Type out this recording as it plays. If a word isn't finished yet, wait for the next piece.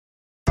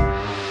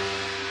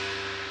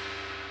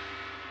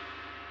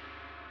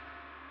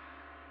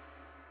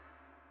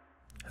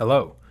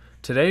Hello.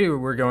 Today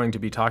we're going to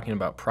be talking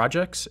about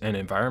projects and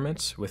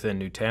environments within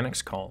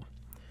Nutanix Calm.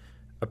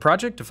 A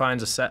project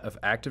defines a set of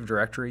Active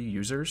Directory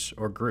users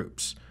or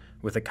groups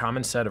with a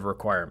common set of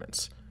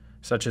requirements,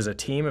 such as a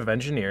team of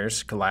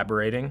engineers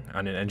collaborating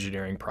on an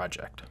engineering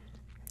project.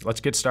 Let's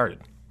get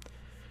started.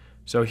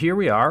 So here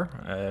we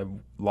are,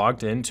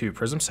 logged into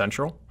Prism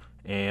Central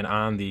and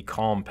on the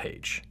Calm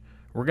page.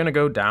 We're going to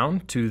go down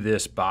to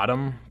this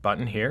bottom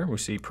button here. We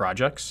see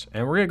projects,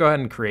 and we're going to go ahead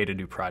and create a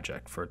new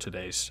project for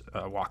today's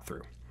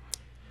walkthrough.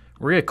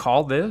 We're going to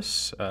call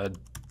this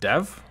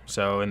dev.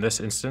 So in this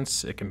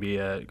instance, it can be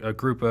a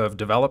group of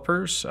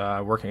developers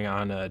working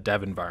on a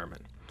dev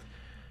environment.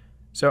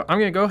 So I'm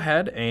going to go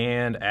ahead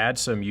and add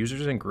some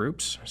users and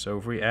groups. So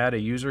if we add a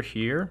user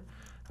here,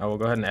 I will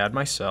go ahead and add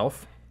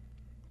myself.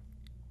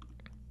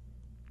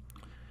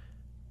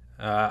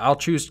 I'll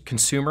choose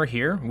consumer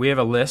here. We have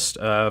a list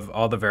of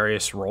all the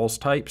various roles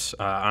types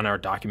on our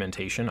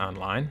documentation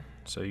online,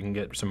 so you can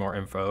get some more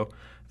info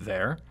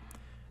there.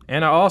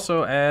 And I'll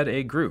also add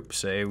a group.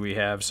 Say we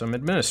have some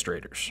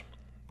administrators,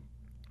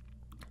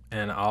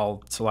 and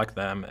I'll select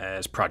them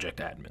as project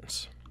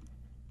admins.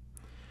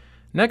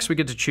 Next, we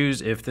get to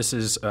choose if this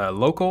is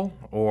local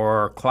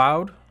or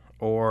cloud,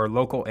 or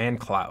local and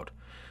cloud.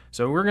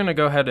 So we're going to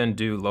go ahead and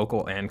do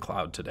local and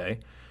cloud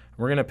today.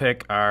 We're going to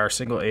pick our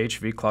single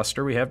AHV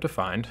cluster we have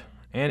defined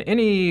and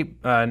any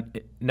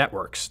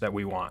networks that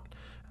we want.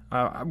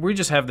 We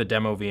just have the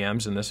demo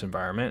VMs in this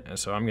environment, and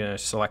so I'm going to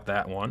select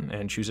that one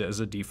and choose it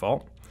as a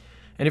default.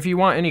 And if you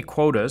want any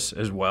quotas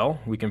as well,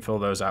 we can fill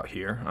those out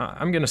here.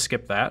 I'm going to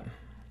skip that.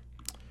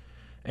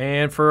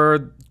 And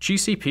for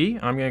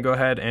GCP, I'm going to go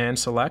ahead and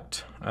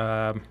select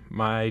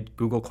my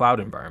Google Cloud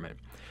environment.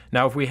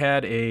 Now, if we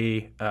had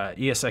a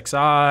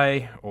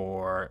ESXi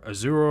or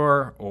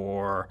Azure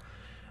or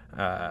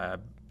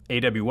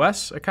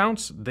AWS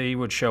accounts, they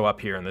would show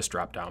up here in this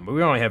dropdown, but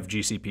we only have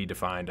GCP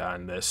defined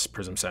on this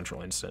Prism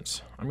Central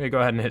instance. I'm going to go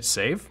ahead and hit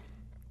save.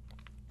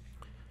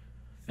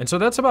 And so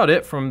that's about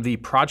it from the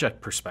project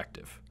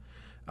perspective.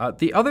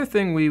 The other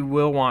thing we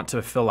will want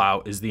to fill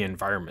out is the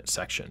environment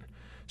section.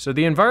 So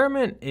the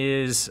environment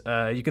is,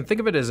 you can think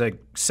of it as a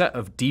set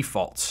of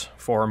defaults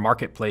for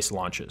marketplace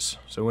launches.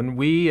 So when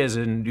we, as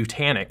in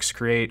Nutanix,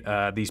 create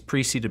these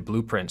pre-seeded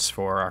blueprints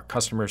for our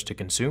customers to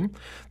consume,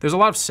 there's a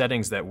lot of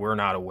settings that we're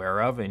not aware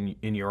of in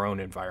your own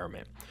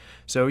environment.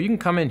 So you can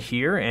come in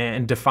here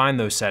and define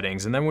those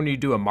settings, and then when you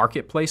do a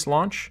marketplace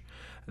launch,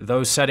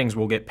 those settings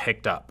will get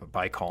picked up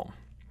by Calm.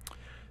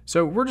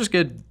 So we're just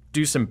going to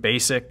do some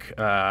basic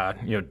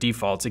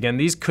defaults. Again,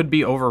 these could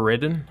be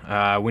overridden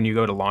when you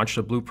go to launch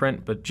the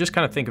blueprint, but just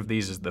kind of think of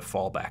these as the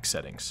fallback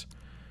settings.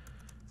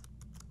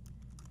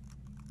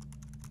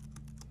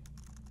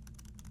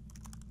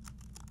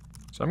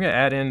 So I'm going to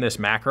add in this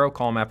macro,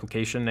 Calm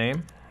application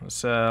name.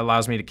 This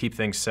allows me to keep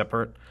things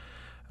separate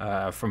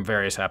from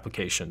various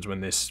applications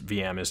when this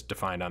VM is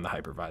defined on the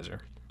hypervisor.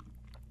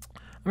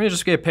 I'm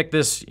just going to pick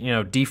this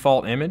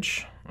default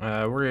image.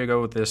 We're going to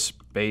go with this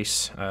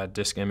base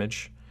disk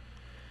image.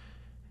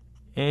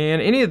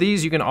 And any of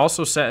these you can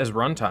also set as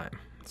runtime.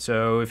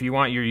 So if you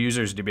want your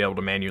users to be able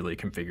to manually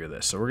configure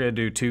this. So we're going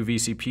to do 2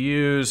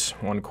 vCPUs,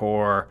 1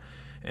 core,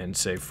 and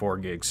say 4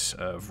 gigs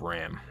of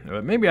RAM.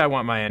 But maybe I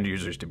want my end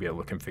users to be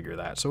able to configure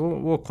that. So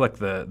we'll click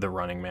the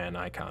running man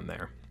icon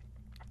there.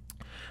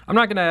 I'm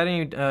not going to add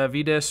any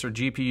VDIS or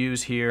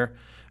GPUs here.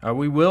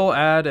 We will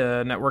add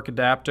a network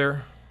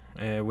adapter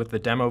with the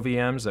demo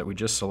VMs that we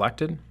just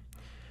selected.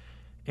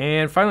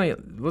 And finally,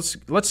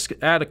 let's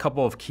add a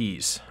couple of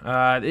keys.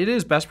 It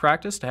is best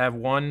practice to have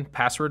one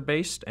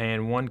password-based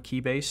and one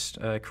key-based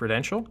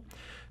credential.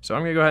 So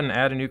I'm going to go ahead and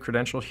add a new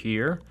credential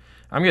here.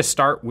 I'm going to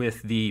start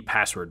with the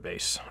password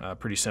base, a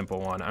pretty simple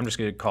one. I'm just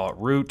going to call it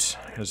root,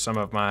 because some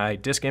of my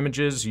disk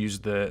images use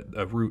the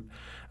root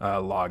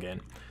login.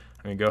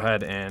 I'm going to go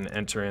ahead and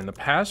enter in the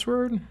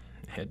password,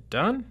 hit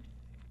done.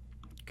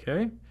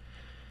 Okay,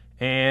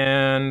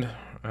 and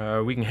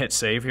we can hit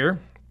save here.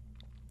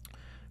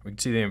 We can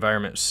see the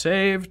environment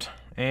saved,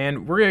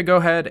 and we're going to go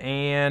ahead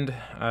and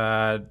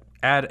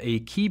add a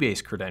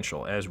Keybase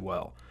credential as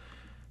well.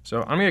 So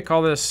I'm going to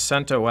call this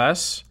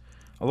CentOS.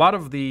 A lot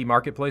of the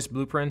marketplace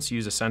blueprints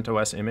use a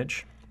CentOS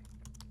image.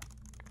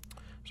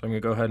 So I'm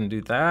going to go ahead and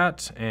do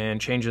that and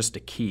change this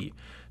to key.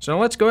 So now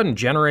let's go ahead and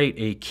generate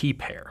a key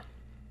pair.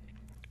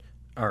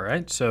 All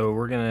right, so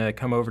we're going to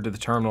come over to the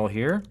terminal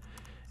here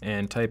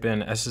and type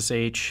in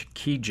SSH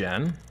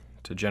keygen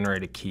to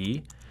generate a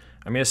key.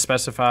 I'm going to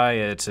specify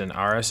it's an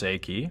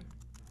RSA key,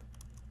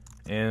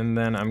 and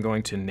then I'm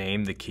going to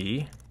name the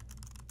key.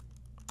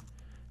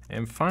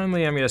 And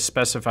finally, I'm going to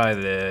specify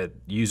the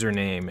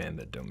username and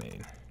the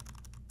domain.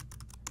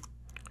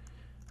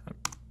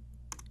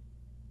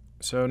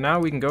 So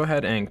now we can go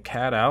ahead and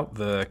cat out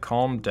the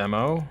Calm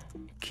demo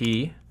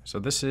key. So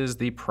this is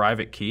the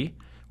private key.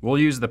 We'll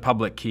use the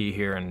public key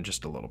here in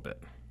just a little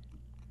bit.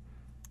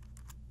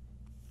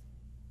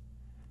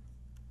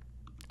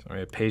 I'm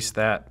going to paste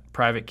that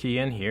private key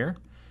in here.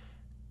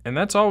 And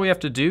that's all we have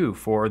to do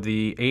for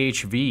the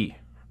AHV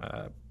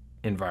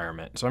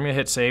environment. So I'm going to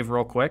hit save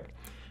real quick.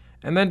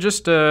 And then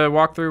just to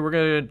walk through, we're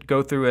going to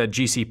go through a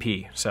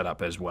GCP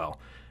setup as well.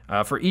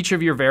 For each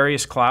of your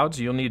various clouds,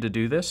 you'll need to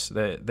do this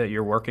that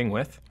you're working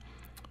with.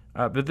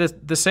 But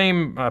the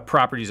same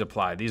properties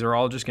apply. These are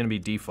all just going to be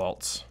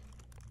defaults.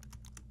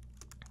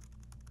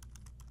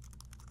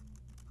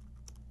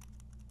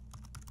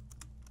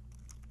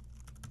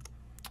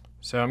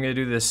 So I'm going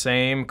to do the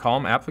same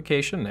column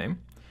application name.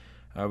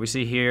 We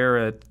see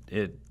here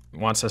it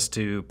wants us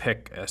to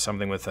pick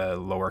something with a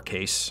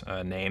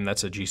lowercase name.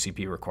 That's a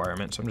GCP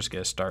requirement. So I'm just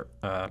going to start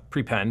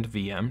prepend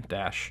VM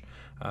dash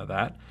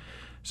that.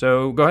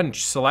 So go ahead and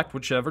select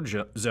whichever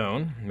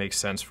zone makes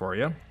sense for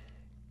you.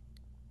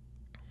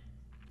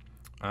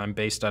 I'm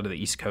based out of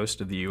the East Coast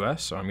of the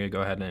US, so I'm going to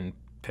go ahead and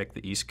pick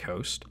the East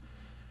Coast.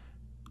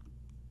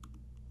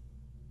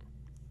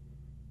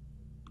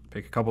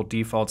 Pick a couple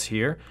defaults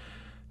here.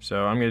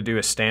 So I'm going to do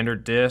a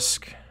standard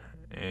disk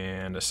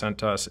and a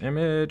CentOS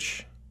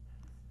image.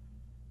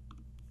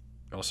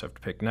 You also have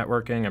to pick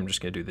networking. I'm just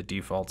going to do the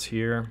defaults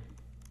here.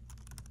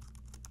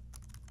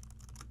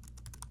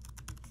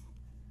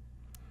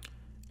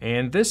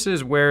 And this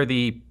is where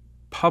the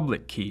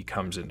public key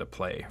comes into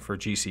play for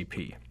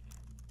GCP.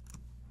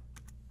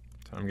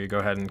 So I'm going to go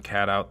ahead and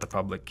cat out the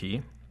public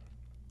key.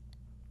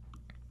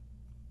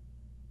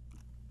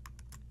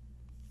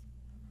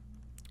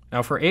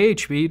 Now for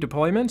AHV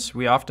deployments,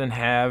 we often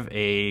have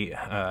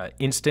a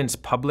instance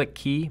public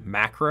key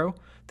macro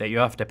that you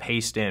have to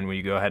paste in when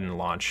you go ahead and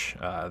launch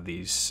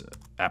these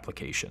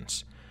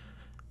applications.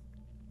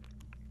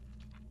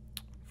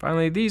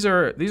 Finally, these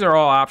are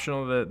all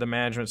optional, the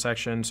management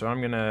section, so I'm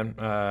going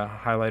to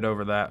highlight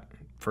over that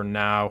for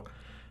now.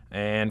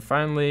 And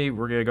finally,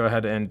 we're going to go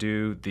ahead and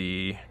do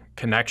the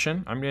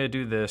connection. I'm going to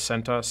do the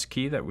CentOS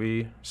key that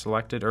we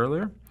selected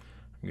earlier.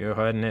 Go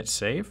ahead and hit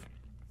save.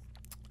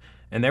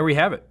 And there we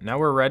have it. Now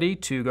we're ready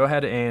to go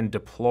ahead and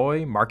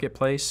deploy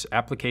marketplace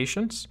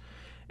applications.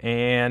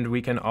 And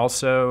we can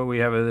also, we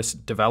have this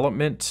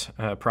development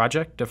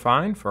project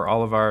defined for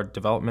all of our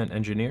development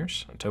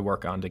engineers to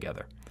work on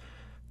together.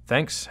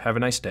 Thanks. Have a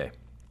nice day.